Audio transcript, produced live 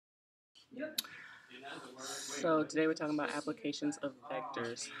So today we're talking about applications of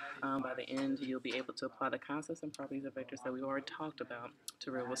vectors. By the end, you'll be able to apply the concepts and properties of vectors that we've already talked about to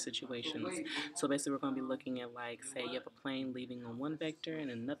real world situations. So basically, we're going to be looking at, like, say you have a plane leaving on one vector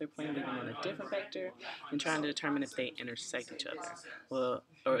and another plane leaving on a different vector, and trying to determine if they intersect each other. Well,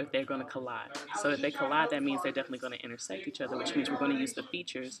 or if they're going to collide. So if they collide, that means they're definitely going to intersect each other, which means we're going to use the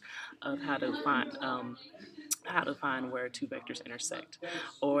features of how to find where two vectors intersect.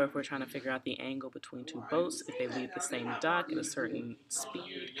 Or if we're trying to figure out the angle between two boats, if they leave the same dock at a certain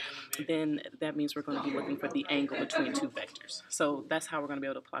speed, then that means we're going to be looking for the angle between two vectors. So that's how we're going to be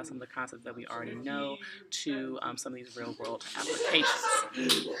able to apply some of the concepts that we already know to some of these real world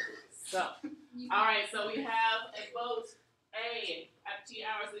applications. So, all right, so we have a boat A at T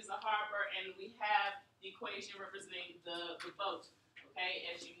hours leaves the harbor, and we have the equation representing the boat. Okay,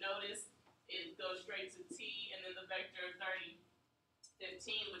 as you notice, it goes straight to T and then the vector 30,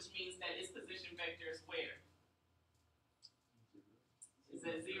 15, which means that its position vector is where? It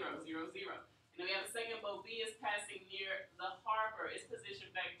says 0, 0, 0. And then we have a second boat B is passing near the harbor. Its position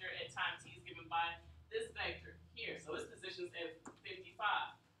vector at time T is given by this vector here. So its position is at 55.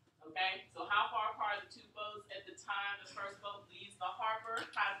 Okay, so how far apart are the two boats at the time the first boat leaves the harbor?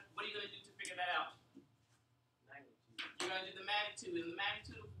 What are you going to do to figure that out? Magnitude. You're going to do the magnitude. And the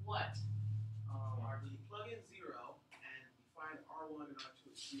magnitude of what? You plug in 0 and you find R1 and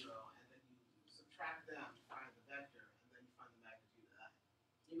R2 is 0, and then you subtract them to find the vector, and then you find the magnitude of that.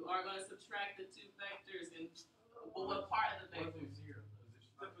 You are going to subtract the two vectors, and what part of the vector?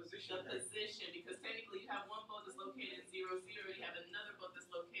 The position. The position, because technically you have one boat that's located at 0, 0, you have another boat that's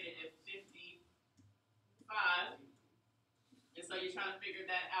located at 55, and so you're trying to figure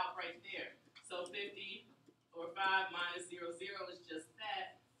that out right there. So 50 or 5 minus 0, 0 is just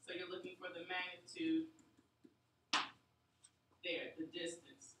that. So you're looking for the magnitude there, the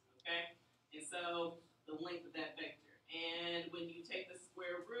distance, okay? And so the length of that vector. And when you take the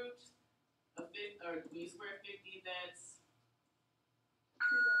square root of 50, or when you square 50, that's...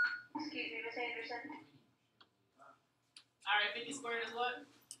 Excuse me, Miss Anderson. All right, 50 squared is what?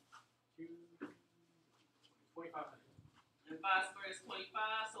 2500. And 5 squared is 25.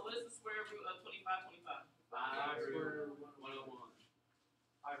 So what is the square root of 25, 25? 5 squared 101.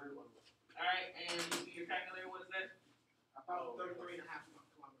 5 root 101. All right, and using your calculator, what is that? About 33 and a half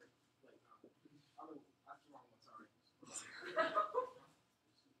kilometers. Wait, no. That's the wrong one, sorry.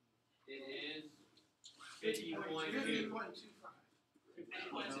 It is 50.2. 50.25.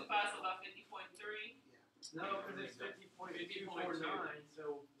 50.25, so about 50.3. No, because it's 50.249,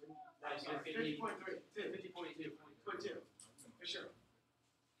 so that's 50.3. 50.2. 50.2. For sure.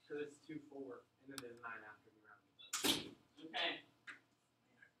 Because it's 2.4, and then there's 9 after the round. Okay.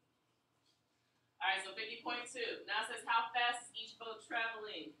 All right, so 50.2. Now it says, how fast is each boat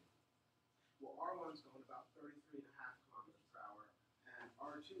traveling? Well, R1's going about 33 and a half kilometers per hour, and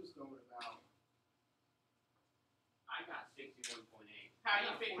R2 is going about... I got 61.8. How are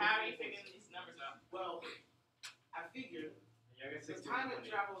you figuring these numbers out? Well, I figured Yeah, I got the time it 61.8.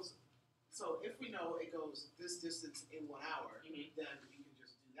 travels, so if we know it goes this distance in 1 hour, Mhm. then we can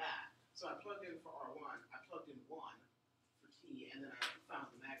just do that. So I plugged in for R1, I plugged in 1 for T, and then I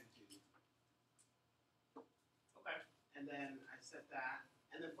found the magnitude. Okay. And then I set that,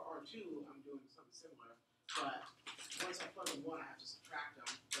 and then for R2, I'm doing something similar, but once I plug in 1, I have to subtract them,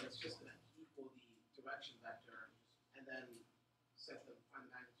 but it's just going to equal the direction vector, and then find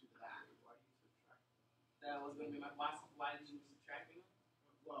the magnitude of that. Why do you subtract? That was going to be my why did you subtract them?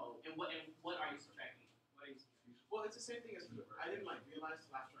 Well, And what are you subtracting? well, it's the same thing as I didn't realize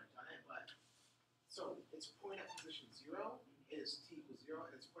till after I'd done it, but so its point at position 0 is T equals 0,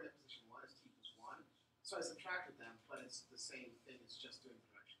 and its point at position 1 is T equals 1. So I subtracted them, but it's the same thing. It's just doing the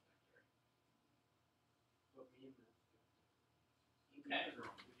direction vector. What me and that? Okay.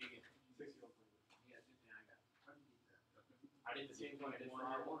 Did you get 61.8? Yeah, I got. How do you beat that? I did the same thing I did for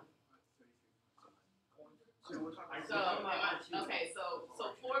R1. So we're talking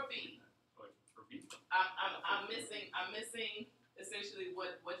So for B, I'm missing essentially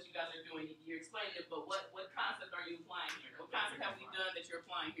what you guys are doing. You're explaining it, but what concept are you applying here? What concept have we done that you're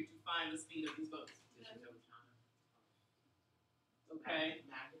applying here to find the speed of these boats? Okay.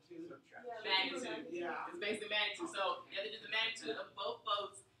 magnitude. Magnitude. Yeah. It's basically magnitude. So you have to do the magnitude of both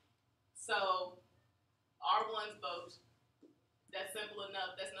boats. So R1's boat, that's simple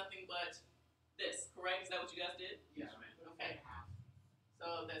enough. That's nothing but this, correct? Is that what you guys did? Yeah. Okay.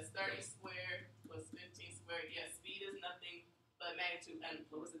 So that's 30 squared plus 15 squared. Yes, speed is nothing but magnitude. And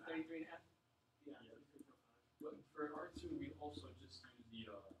what was it, 33 and a half? Yeah. But for R2, we also just use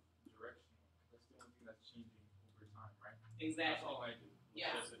the directional. That's the only thing that's changing over time, right? That's Exactly. all I do.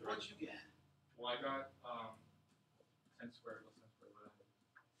 Yeah. Just the What direction. you get? I got 10 squared. What's 10 squared? What I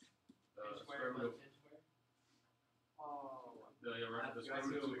have? The square root of Oh. the square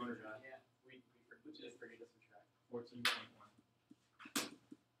root of 200. Yeah, we just forget to subtract. 14.1.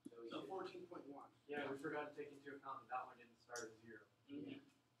 So 14.1. Yeah, we forgot to take into account that one didn't start at 0. Mhm.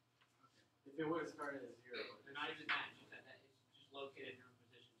 If it would have started at 0, They're not even that, just that it's just located in a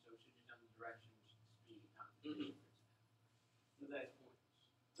position, so it should just have the direction, which is the speed, not the Mhm. position. So that's points.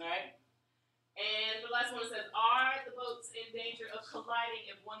 Alright. And the last one says, are the boats in danger of colliding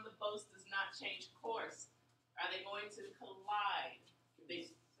if one of the boats does not change course? Are they going to collide? They,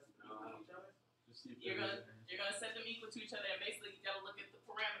 No. Just see if You're there is you're gonna set them equal to each other, and basically you gotta look at the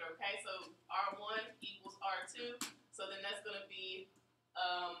parameter, okay? So R1 equals R2, so then that's gonna be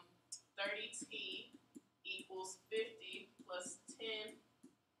 30t equals 50 plus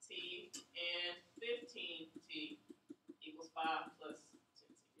 10t and 15t equals 5 plus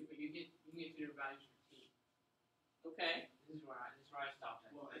 10t. Yeah, but you can get to your values for t. Okay? This is where I stopped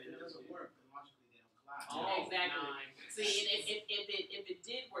at. Well, I if didn't it know doesn't it. work, then logically they don't collide. Oh, Exactly. nine. See, and if it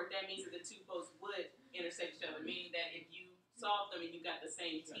did work, that means that the two boats would intersect each other, meaning that if you solve them and you got the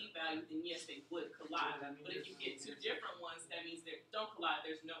same t value, then yes, they would collide. That means But if there's you no get two intersection. different ones, that means they don't collide,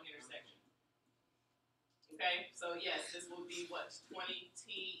 there's no intersection. Okay, so yes, this will be what, 20t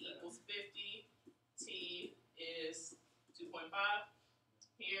equals 50, t is 2.5.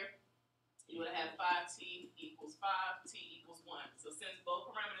 Here, you would have 5t equals 5, t equals 1. So since both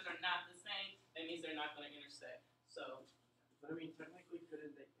parameters are not the same, that means they're not going to intersect. So, But I mean, technically,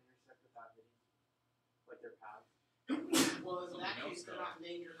 couldn't they intersect without hitting? Like their paths? Well, in that Something else, case, they're though. not in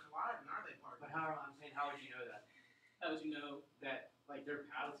danger of colliding, are they, partner? But I'm saying, how would you know that? how would you know? That, like, their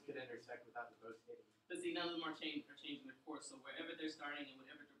paths could intersect without the boats hitting. But see, none of them are changing their course. So wherever they're starting and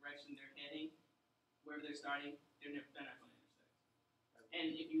whatever direction they're heading, wherever they're starting, they're not going to intersect.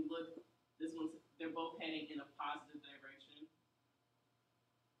 And if you look, they're both heading in a positive direction.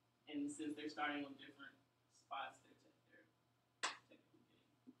 And since they're starting on different spots, they're technically getting.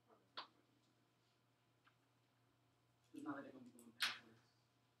 It's not like they're going to be going backwards.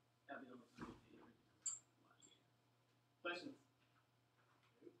 That'll be almost like questions.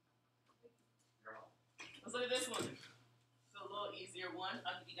 Let's look at this one. It's a little easier one.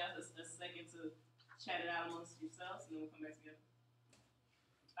 I'll give you guys a second to chat it out amongst yourselves, and then we'll come back together.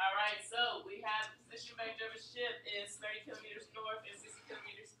 All right, so we have the position vector of a ship is 30 kilometers north and 60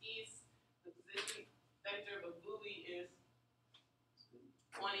 kilometers east. The position vector of a buoy is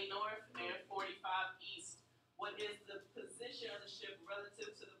 20 north and 45 east. What is the position of the ship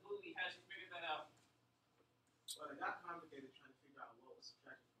relative to the buoy? How did you figure that out? Well, it got complicated trying to figure out what was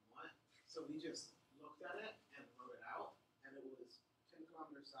subtracted from what. So we just looked at it and wrote it out, and it was 10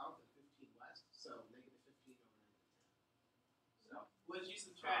 kilometers south and 15 west, so negative 15 over negative 10. So What did you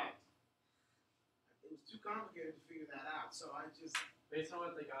subtract? it was too complicated to figure that out, so I just, Based on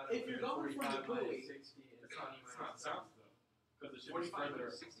what they got, If you're going from the 45 buoy- minus 60 and It's not 20 south though, because the ship is 45 further.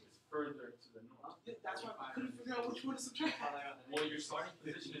 or 60? It's further to the north. that's why I couldn't figure out which one to subtract. Well, your starting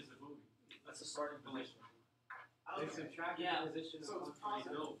position is the buoy. That's the starting position. They Okay. subtracted Yeah. the position So of it's a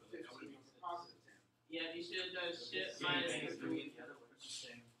positive No, but that 15, would've it's a positive 10. Yeah, you should have done ship Same minus thing the as buoy. the other one. It's the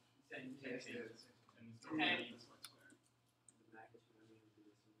same. Same Same thing. thing. And it's Okay. normally it's one square. The magnitude of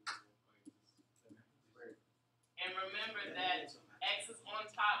the Square. And remember Yeah, that it's on that. X is on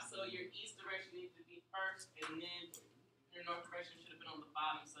top, so your east direction needs to be first, and then your north direction should have been on the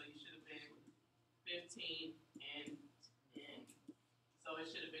bottom, so you should have been 15 and 10. So it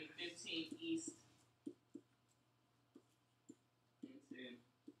should have been 15 east and 10.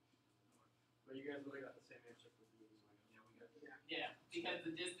 But you guys really got the same answer for the Yeah, we got Yeah, because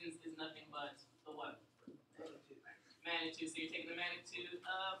the distance is nothing but the what? Negative. Magnitude. So you're taking the magnitude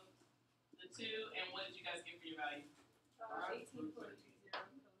of the two, and what did you guys get for your value? 18.0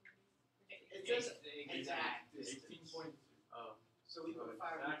 It says Exact. exact distance. 18.2. Oh. So we put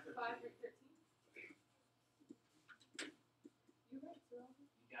 5 Exact. and 5 13. for 13. You're right, Rob.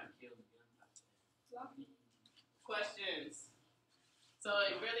 You got killed again. Lucky. Questions. So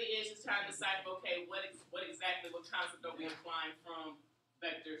it really is just trying to decipher, okay, what concept are we applying from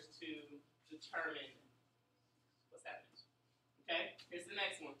vectors to determine what's happening? Okay, here's the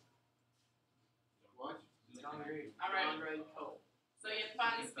next one. What? John Reed. All right. John Ray Cole. So you have to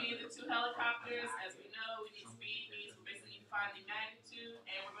find the speed of the two helicopters. As we know, we need speed means we basically need to find the magnitude,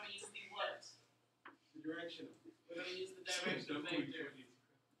 and we're going to use the what? The direction. We're going to use the direction vector.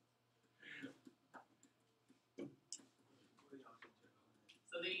 What do y'all think?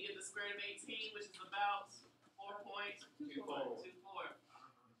 So then you get the square root of 18, which is about 4.24.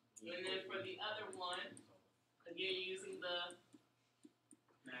 And then for the other one, again, you're using the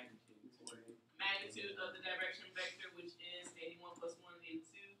Magnitude. magnitude of the direction vector, which is 81 plus 1,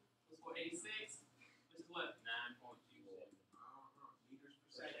 82, plus 4, 86, which is what? 9.27. Meters per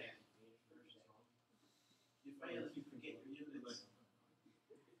second. You fail if you forget your units.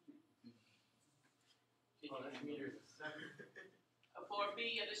 Oh, that's meters a second. For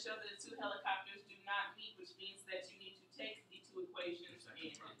B, you have to show that the two helicopters do not meet, which means that you need to take the two equations and set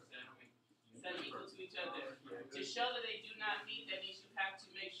them equal to each other. To show that they do not meet, that means you have to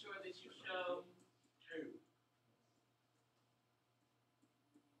make sure that you show Two. Do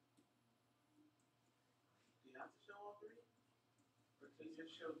you have to show all three? Or can you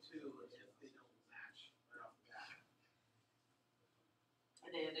just show two if they don't match right off the bat?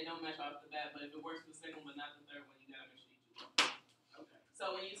 they don't match off the bat, but if it works for the second one but not the third one, you gotta make sure you do one. Okay.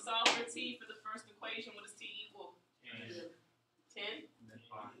 So when you solve for T for the first equation, what does T equal? 10? And then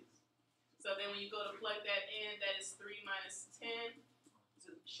 5. So then when you go to plug that in, that is 3 minus 10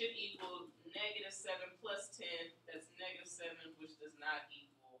 should equal negative 7 plus 10. That's negative 7, which does not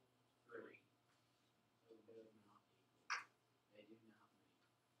equal 3. They do not meet.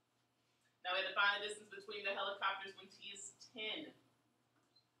 Now we have to find the distance between the helicopters when T is 10.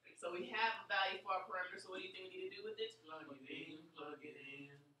 So we have a value for our parameter, so what do you think we need to do with it? Plug it in, plug it in.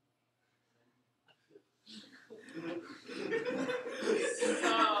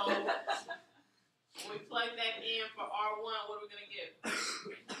 So when we plug that in for R1, what are we going to get?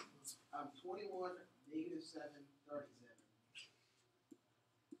 21, negative 7, 37.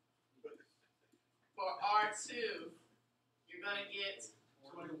 For R2, you're going to get,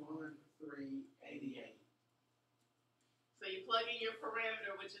 21, 3, 88. so you plug in your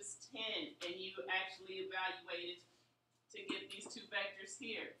parameter, which is 10, and you actually evaluate it to get these two vectors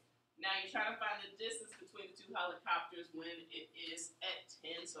here. Now you're trying to find the distance between the two helicopters when it is at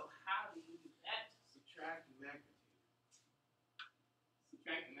 10, so how do you do that? Subtract the magnitude.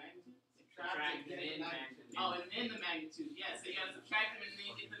 Subtract the magnitude? Subtract and and then magnitude. Oh, and then the magnitude. Yeah, so you gotta subtract them and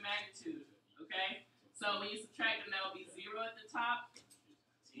then get the magnitude. Okay? So when you subtract them, that will be 0 at the top,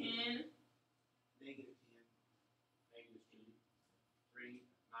 10, Negative 10. Negative 2, 3,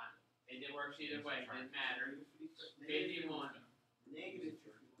 9. It didn't work either way, didn't matter. Negative 51. Negative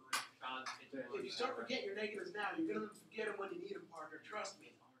 51. Found 51. If you start forgetting your negatives now, you're gonna forget them when you need them, partner. Trust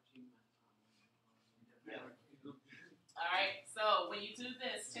me. Yeah. Alright, so when you do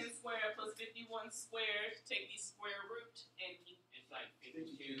this, 10 squared plus 51 squared, take the square root and It's like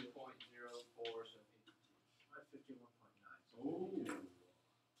 52.04, so 52. That's 51.9. Oh.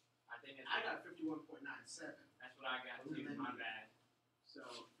 I think it's, I got 51.97. that's what I got too, my bad. So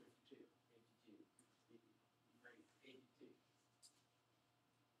 52. 52. 52.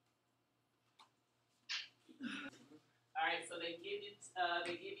 alright, so they give you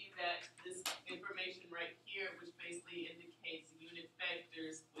that this information right here, which basically indicates unit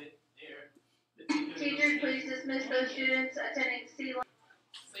vectors with their particular Teachers, notation. please dismiss those students attending C line.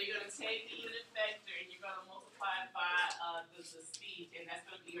 So you're gonna take the unit vector and you're gonna multiply it by the speed, and that's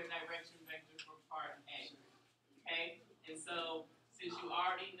gonna be your direction vector for part A. Okay? And so since you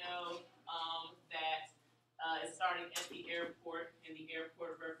already know that it's starting at the airport, and the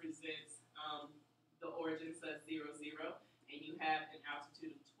airport represents the origin, so that's 0, 0, and you have an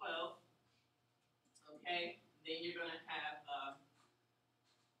altitude of 12. Okay? Then you're gonna have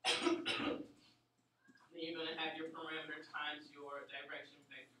your parameter times your direction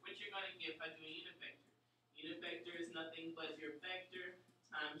vector, which you're going to get by doing unit vector. Unit vector is nothing but your vector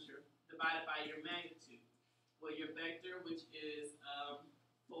times your divided by your magnitude. Well, your vector, which is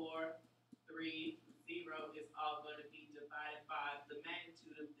 4, 3, 0, is all going to be divided by the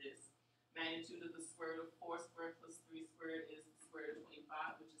magnitude of this. Magnitude of the square root of 4 squared plus 3 squared is the square root of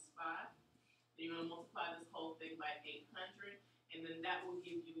 25, which is 5. Then you're going to multiply this whole thing by 800, and then that will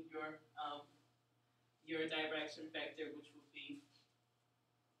give you your direction vector, which will be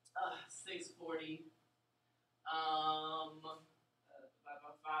 640 divided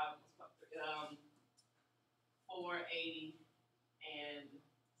by 5, 480 and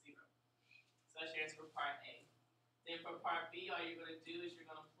 0. So that's your answer for part A. Then for part B, all you're going to do is you're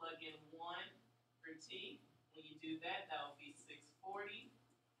going to plug in 1 for T. When you do that, that will be 640,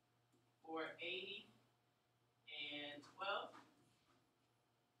 480, and 12.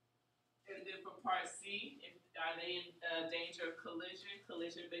 And then for part C, are they in danger of collision?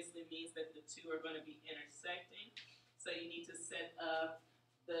 Collision basically means that the two are going to be intersecting. So you need to set up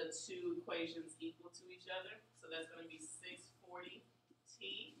the two equations equal to each other. So that's going to be 640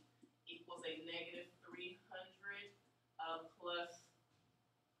 T equals a negative 300 plus,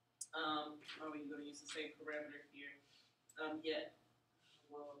 are we going to use the same parameter here?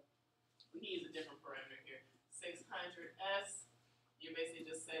 Well, we can use a different parameter here. 600S, you're basically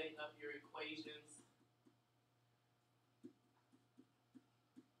just setting up your equations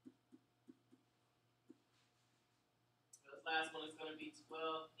last one is gonna be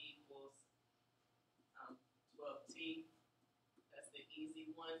 12 equals 12t. That's the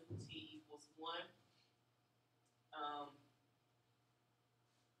easy one. T equals 1.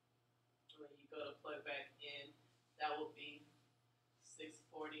 When you go to plug back in, that will be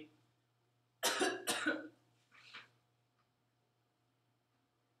 640.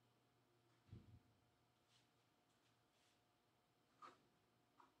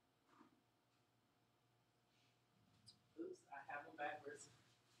 Oops, I have them backwards.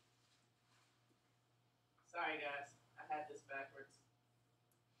 Sorry guys, I had this backwards.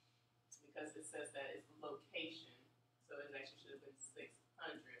 Because it says that it's location, so it actually should have been 600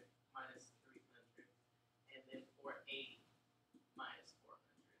 minus 300, and then 480 minus 400.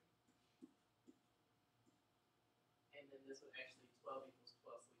 And then this would actually 12 equals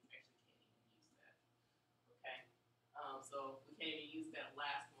 12, so we actually can't even use that. Okay? So we can't even use that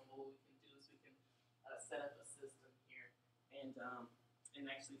last one. What we can do is we can set up a system here and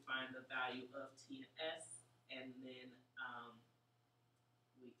actually find the value of T and S, and then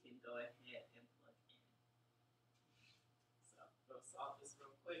we can go ahead and plug in. So we'll solve this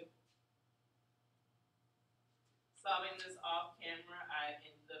real quick. Solving this off camera, I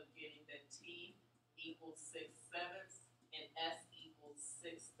ended up getting that T equals 6/7 and S equals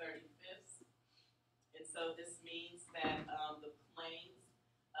 6/35. And so this means that the planes,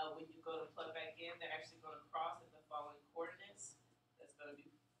 when you go to plug back in, they're actually going to cross at the following coordinates. That's going to be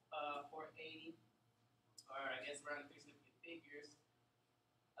 480, or I guess round 3 significant figures.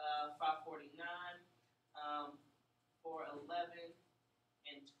 549, 411,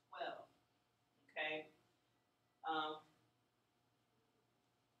 and 12. Okay.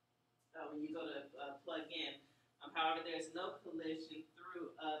 When you go to plug in, however, there's no collision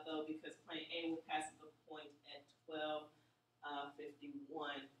through though, because plane A will pass the point at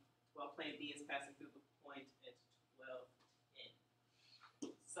 12:51, while plane B is passing through the point at 12:10.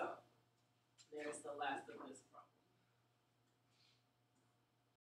 So there's the last of this